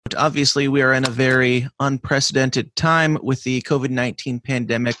Obviously, we are in a very unprecedented time with the COVID-19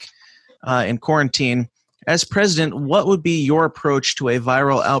 pandemic and quarantine. As president, what would be your approach to a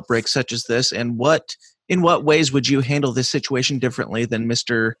viral outbreak such as this, and in what ways would you handle this situation differently than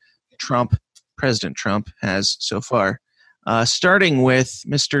Mr. Trump, President Trump, has so far? Starting with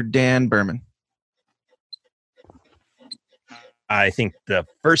Mr. Dan Berman. I think the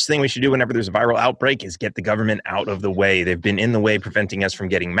first thing we should do whenever there's a viral outbreak is get the government out of the way. They've been in the way, preventing us from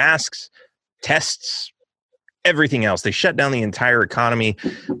getting masks, tests, everything else. They shut down the entire economy,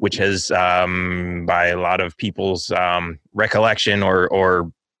 which has, by a lot of people's recollection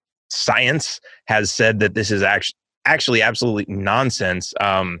or science, has said that this is actually absolutely nonsense.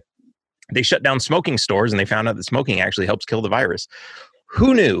 They shut down smoking stores, and they found out that smoking actually helps kill the virus.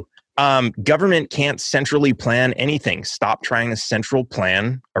 Who knew? Government can't centrally plan anything. Stop trying to central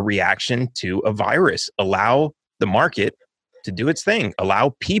plan a reaction to a virus. Allow the market to do its thing.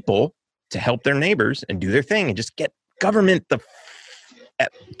 Allow people to help their neighbors and do their thing, and just get government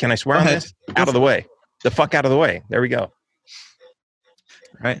can I swear on this? Out of the way. The fuck out of the way. There we go. All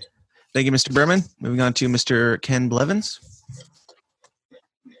right. Thank you, Mr. Berman. Moving on to Mr. Ken Blevins.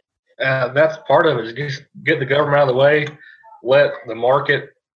 That's part of it, is just get the government out of the way, let the market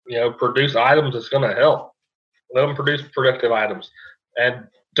produce items that's going to help. Let them produce productive items, and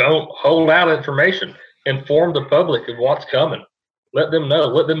don't hold out information. Inform the public of what's coming. Let them know.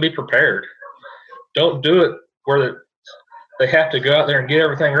 Let them be prepared. Don't do it where they have to go out there and get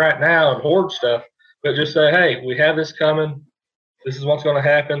everything right now and hoard stuff, but just say, hey, we have this coming. This is what's going to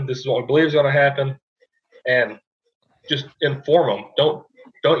happen. This is what we believe is going to happen, and just inform them.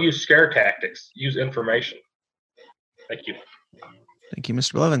 Don't use scare tactics. Use information. Thank you. Thank you,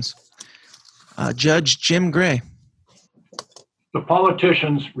 Mr. Blevins. Judge Jim Gray. The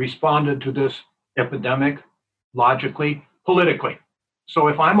politicians responded to this epidemic logically, politically. So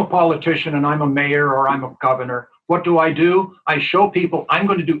if I'm a politician and I'm a mayor or I'm a governor, what do? I show people I'm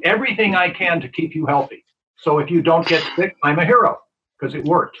going to do everything I can to keep you healthy. So if you don't get sick, I'm a hero because it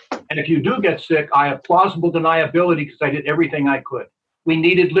worked. And if you do get sick, I have plausible deniability because I did everything I could. We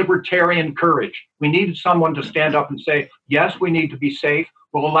needed libertarian courage. We needed someone to stand up and say, yes, we need to be safe.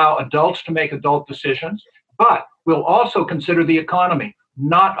 We'll allow adults to make adult decisions, but we'll also consider the economy,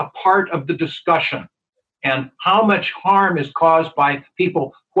 not a part of the discussion. And how much harm is caused by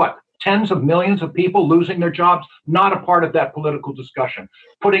people, tens of millions of people losing their jobs, not a part of that political discussion.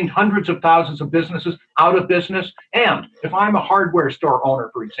 Putting hundreds of thousands of businesses out of business. And if I'm a hardware store owner,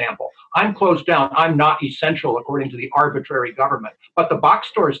 for example, I'm closed down. I'm not essential according to the arbitrary government. But the box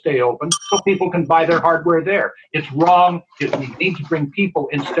stores stay open so people can buy their hardware there. It's wrong. We need to bring people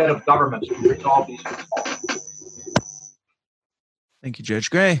instead of governments to resolve these issues. Thank you,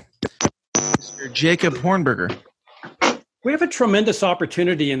 Judge Gray. Mr. Jacob Hornberger. We have a tremendous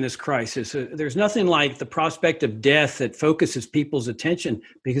opportunity in this crisis. There's nothing like the prospect of death that focuses people's attention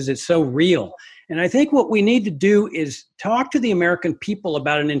because it's so real. And I think what we need to do is talk to the American people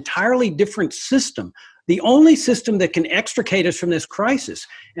about an entirely different system, the only system that can extricate us from this crisis.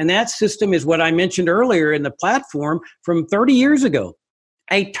 And that system is what I mentioned earlier in the platform from 30 years ago.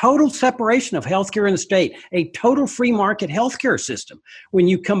 A total separation of healthcare and the state, a total free market healthcare system. When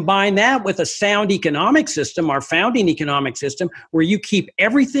you combine that with a sound economic system, our founding economic system, where you keep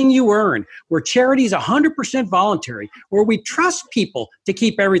everything you earn, where charity is 100% voluntary, where we trust people to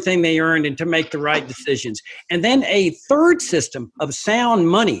keep everything they earned and to make the right decisions. And then a third system of sound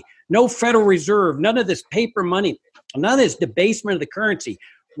money, no Federal Reserve, none of this paper money, none of this debasement of the currency.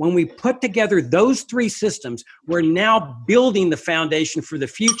 When we put together those three systems, we're now building the foundation for the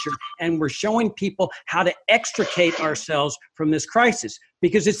future, and we're showing people how to extricate ourselves from this crisis,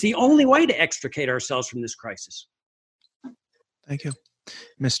 because it's the only way to extricate ourselves from this crisis. Thank you.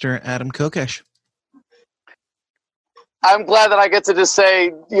 Mr. Adam Kokesh. I'm glad that I get to just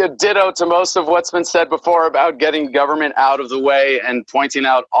say ditto to most of what's been said before about getting government out of the way and pointing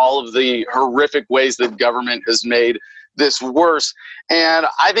out all of the horrific ways that government has made this worse. And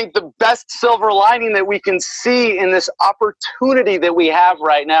I think the best silver lining that we can see in this opportunity that we have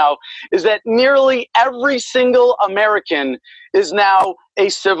right now is that nearly every single American is now a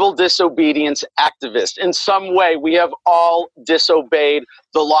civil disobedience activist. In some way, we have all disobeyed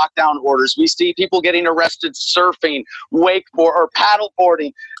the lockdown orders. We see people getting arrested surfing, wakeboard or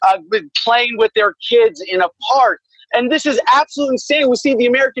paddleboarding, playing with their kids in a park. And this is absolutely insane. We see the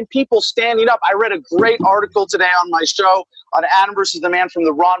American people standing up. I read a great article today on my show on Adam versus the Man from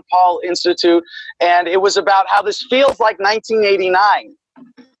the Ron Paul Institute, and it was about how this feels like 1989.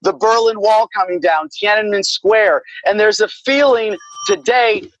 The Berlin Wall coming down, Tiananmen Square, and there's a feeling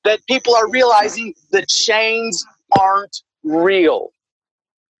today that people are realizing the chains aren't real.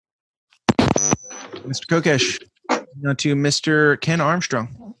 Mr. Kokesh. Now to Mr. Ken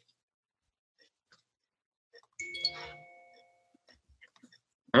Armstrong.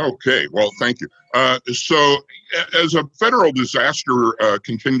 Okay, well, thank you. So as a federal disaster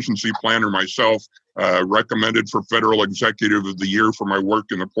contingency planner myself, recommended for Federal Executive of the Year for my work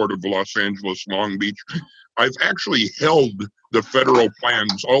in the Port of Los Angeles, Long Beach, I've actually held the federal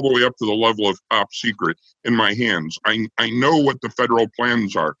plans all the way up to the level of top secret in my hands. I know what the federal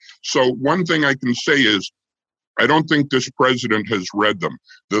plans are. So one thing I can say is, I don't think this president has read them.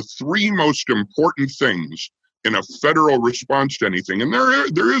 The three most important things in a federal response to anything, and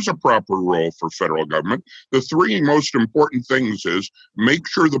there is a proper role for federal government. The three most important things is make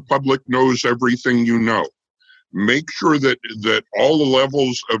sure the public knows everything you know. Make sure that all the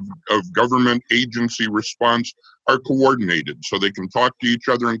levels of government agency response are coordinated so they can talk to each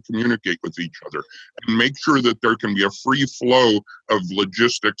other and communicate with each other. And make sure that there can be a free flow of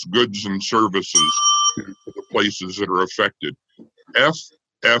logistics, goods, and services to the places that are affected. F,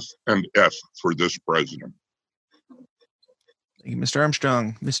 F, and F for this president. Thank you, Mr.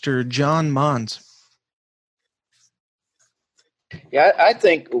 Armstrong. Mr. John Mons. Yeah, I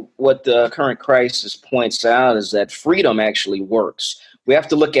think what the current crisis points out is that freedom actually works. We have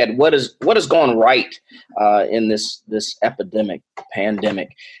to look at what is gone right in this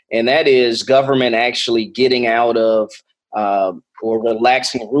pandemic, and that is government actually getting out of or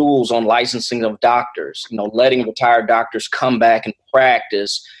relaxing rules on licensing of doctors. Letting retired doctors come back and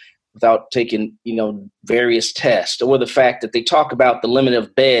practice without taking, various tests, or the fact that they talk about the limit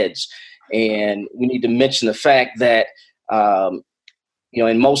of beds. And we need to mention the fact that,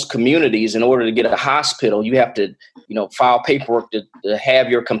 in most communities, in order to get a hospital, you have to, file paperwork to have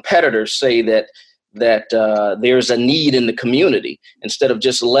your competitors say that there's a need in the community, instead of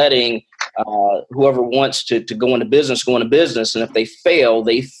just letting whoever wants to go into business. And if they fail,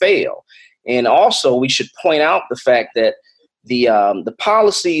 they fail. And also, we should point out the fact that the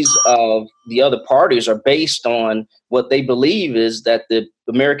policies of the other parties are based on what they believe is that the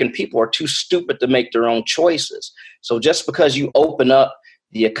American people are too stupid to make their own choices. So just because you open up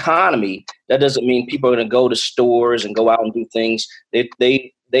the economy, that doesn't mean people are going to go to stores and go out and do things.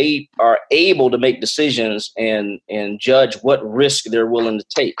 They are able to make decisions and judge what risk they're willing to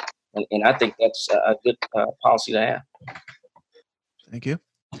take. And I think that's a good policy to have. Thank you.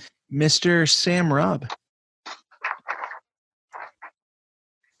 Mr. Sam Robb.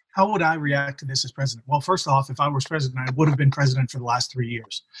 How would I react to this as president? Well, first off, if I was president, I would have been president for the last 3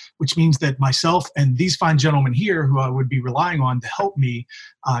 years, which means that myself and these fine gentlemen here, who I would be relying on to help me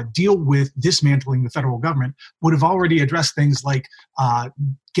deal with dismantling the federal government, would have already addressed things like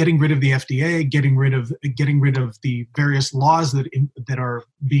getting rid of the FDA, getting rid of the various laws that are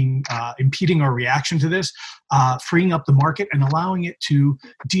being impeding our reaction to this, freeing up the market and allowing it to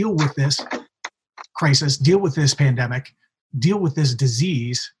deal with this crisis, deal with this pandemic, deal with this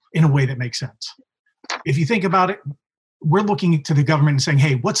disease in a way that makes sense. If you think about it, we're looking to the government and saying,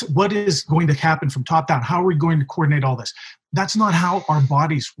 hey, what is going to happen from top down? How are we going to coordinate all this? That's not how our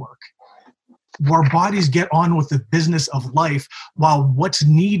bodies work. Our bodies get on with the business of life, while what's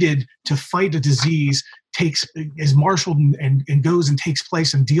needed to fight a disease is marshaled and goes and takes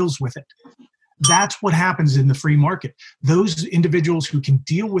place and deals with it. That's what happens in the free market. Those individuals who can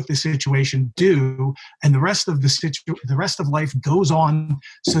deal with the situation do, and the rest of life goes on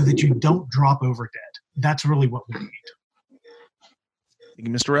so that you don't drop over dead. That's really what we need. Thank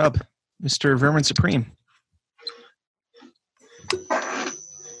you, Mr. Rubb. Mr. Vermin Supreme.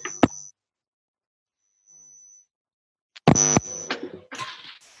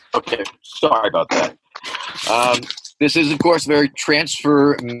 Okay, sorry about that. This is, of course, a very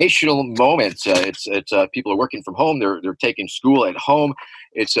transformational moment. It's people are working from home. They're taking school at home.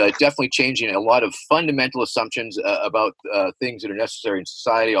 It's definitely changing a lot of fundamental assumptions about things that are necessary in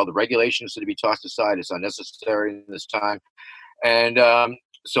society. All the regulations that to be tossed aside is unnecessary in this time. And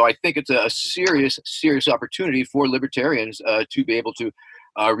so I think it's a serious opportunity for libertarians to be able to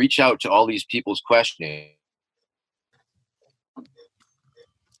reach out to all these people's questioning.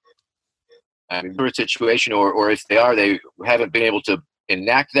 A situation, or if they haven't been able to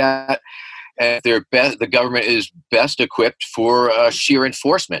enact that, and the government is best equipped for sheer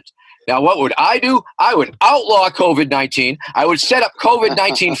enforcement. Now, what would I do? I would outlaw COVID-19. I would set up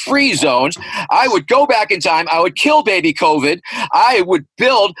COVID-19 free zones. I would go back in time. I would kill baby COVID. I would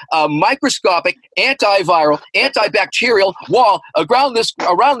build a microscopic, antiviral, antibacterial wall around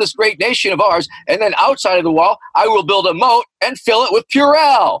this great nation of ours, and then outside of the wall, I will build a moat and fill it with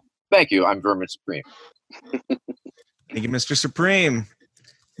Purell. Thank you. I'm Vermin Supreme. Thank you, Mr. Supreme.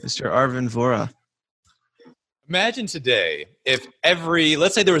 Mr. Arvin Vora. Imagine today if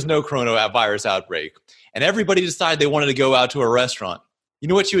let's say there was no coronavirus outbreak and everybody decided they wanted to go out to a restaurant. You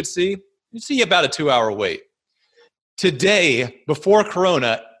know what you would see? You'd see about a 2-hour wait. Today, before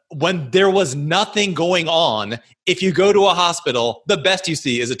Corona, when there was nothing going on, if you go to a hospital, the best you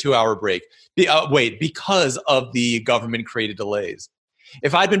see is a 2-hour wait because of the government-created delays.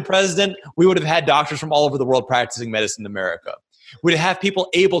 If I'd been president, we would have had doctors from all over the world practicing medicine in America. We'd have people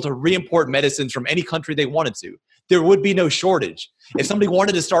able to re-import medicines from any country they wanted to. There would be no shortage. If somebody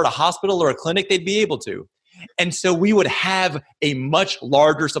wanted to start a hospital or a clinic, they'd be able to. And so we would have a much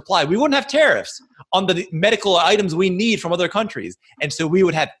larger supply. We wouldn't have tariffs on the medical items we need from other countries. And so we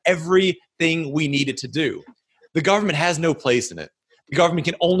would have everything we needed to do. The government has no place in it. The government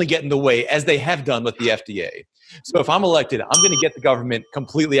can only get in the way, as they have done with the FDA. So if I'm elected, I'm going to get the government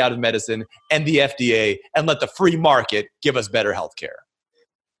completely out of medicine and the FDA and let the free market give us better health care.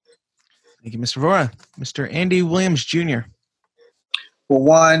 Thank you, Mr. Vora. Mr. Andy Williams, Jr. For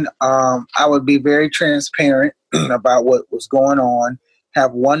one, I would be very transparent about what was going on,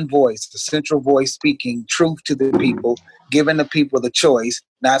 have one voice, the central voice speaking truth to the people, giving the people the choice,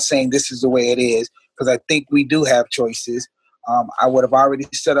 not saying this is the way it is, because I think we do have choices. I would have already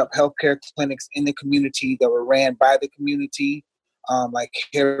set up healthcare clinics in the community that were ran by the community, like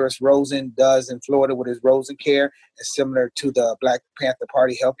Harris Rosen does in Florida with his Rosen Care, and similar to the Black Panther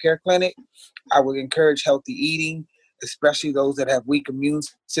Party healthcare clinic. I would encourage healthy eating, especially those that have weak immune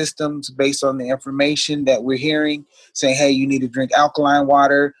systems, based on the information that we're hearing, saying, hey, you need to drink alkaline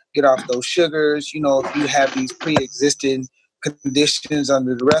water, get off those sugars. You know, if you have these pre-existing conditions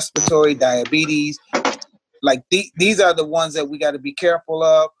under the respiratory, diabetes, like these are the ones that we got to be careful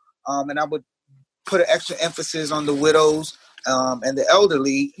of. And I would put an extra emphasis on the widows and the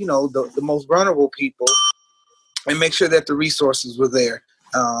elderly, you know, the most vulnerable people, and make sure that the resources were there,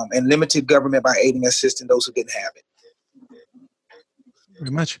 and limited government by aiding and assisting those who didn't have it.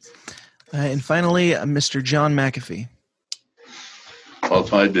 Very much. And finally, Mr. John McAfee. Well,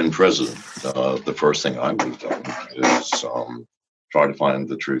 if I'd been president, the first thing I would have done is try to find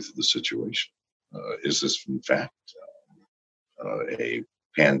the truth of the situation. Is this, in fact, a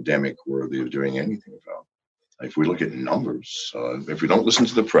pandemic worthy of doing anything about? If we look at numbers, if we don't listen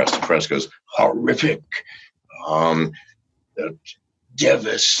to the press goes, horrific,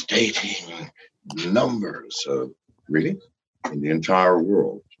 devastating numbers. Really? In the entire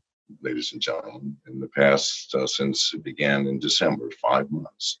world, ladies and gentlemen, in the past, since it began in December, 5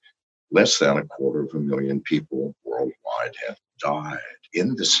 months, less than 250,000 people worldwide have died.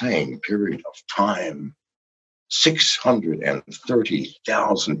 In the same period of time,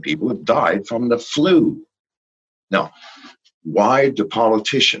 630,000 people have died from the flu. Now, why do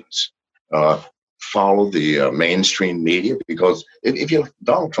politicians follow the mainstream media? Because if you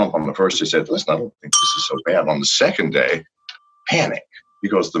Donald Trump on the first day said, listen, I don't think this is so bad. On the second day, panic,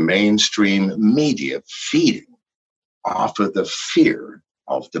 because the mainstream media feeding off of the fear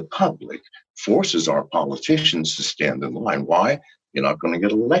of the public forces our politicians to stand in line. Why? You're not going to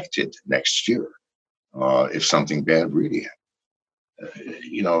get elected next year if something bad really happens.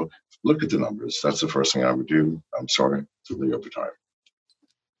 You know, look at the numbers. That's the first thing I would do. I'm sorry to the overtime.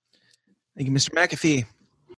 Thank you, Mr. McAfee.